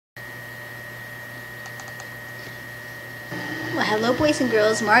Hello boys and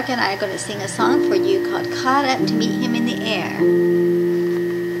girls, Mark and I are going to sing a song for you called Caught Up to Meet Him in the Air.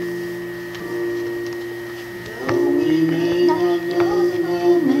 Though we may not know the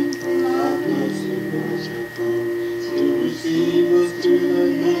moment when our blessed words shall come to receive us to the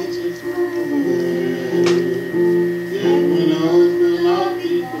native forever, yet we know it will not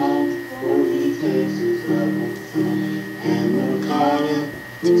be long, for He takes His love from, and we're caught up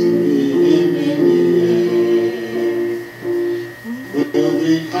to meet Him in the air. We'll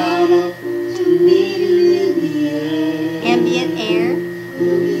be caught up to meet Him in the air. Ambient air.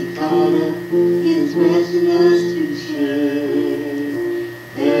 We'll be caught up, He's blessing us to share.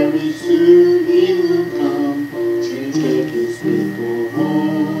 Very soon He will come to take His people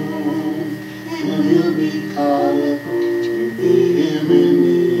home, and we'll be caught up to meet Him in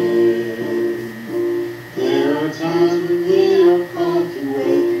the air. There are times when we are called to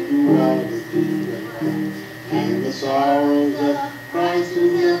wait throughout the deep night, and the sorrows that Christ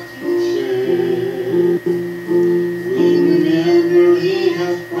has left to share. We remember He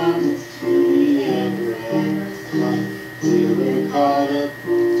has promised to be ever at light, till we're caught up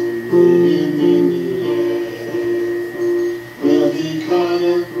to meet Him in the air. We'll be caught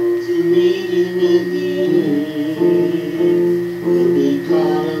up to meet Him in the air. We'll be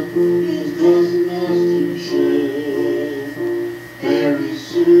caught up, He's blessing us to share. Very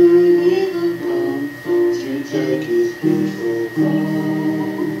soon He will come to take His people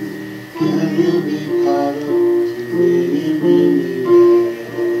home, and we'll be caught up to meet Him in the air.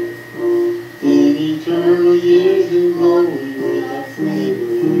 In eternal years in glory, with our flavor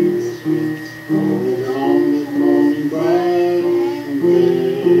in the sweet, rolling on this morning bright and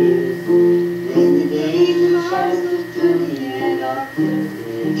clear. When the days of sorrow turn and our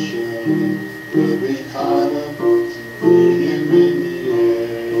preparation, we'll be caught up to meet Him in the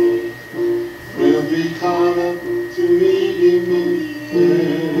air. We'll be caught up to meet Him in the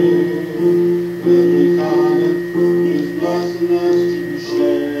air. We'll be caught up, He's blessing us to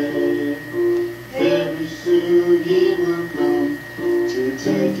share. Very soon He will come to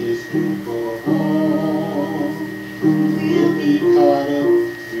take His people home. We'll be caught up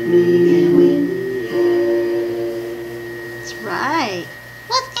to meet Him in the air. That's right.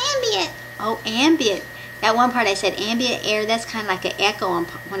 What's ambient? Oh, ambient. That one part I said ambient air, that's kind of like an echo on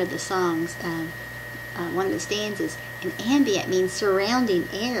one of the songs, one of the stanzas. And ambient means surrounding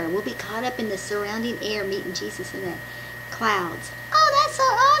air. We'll be caught up in the surrounding air meeting Jesus in the clouds. Oh, that's so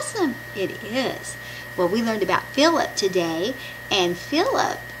awesome. It is. Well, we learned about Philip today, and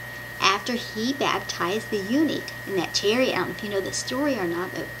Philip, after he baptized the eunuch in that chariot, I don't know if you know the story or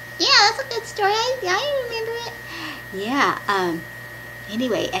not, but yeah, that's a good story. I remember it. Yeah.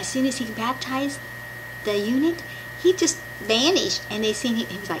 Anyway, as soon as he baptized the eunuch, he just vanished, and they seen he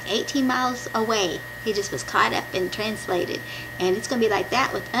was like 18 miles away. He just was caught up and translated. And it's going to be like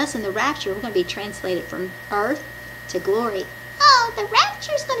that with us in the rapture. We're going to be translated from earth to glory. Oh, the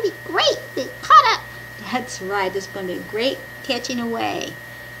rapture is going to be great. Be caught up. That's right. There's going to be a great catching away.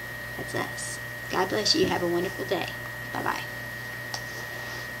 That's us. God bless you. Have a wonderful day. Bye-bye.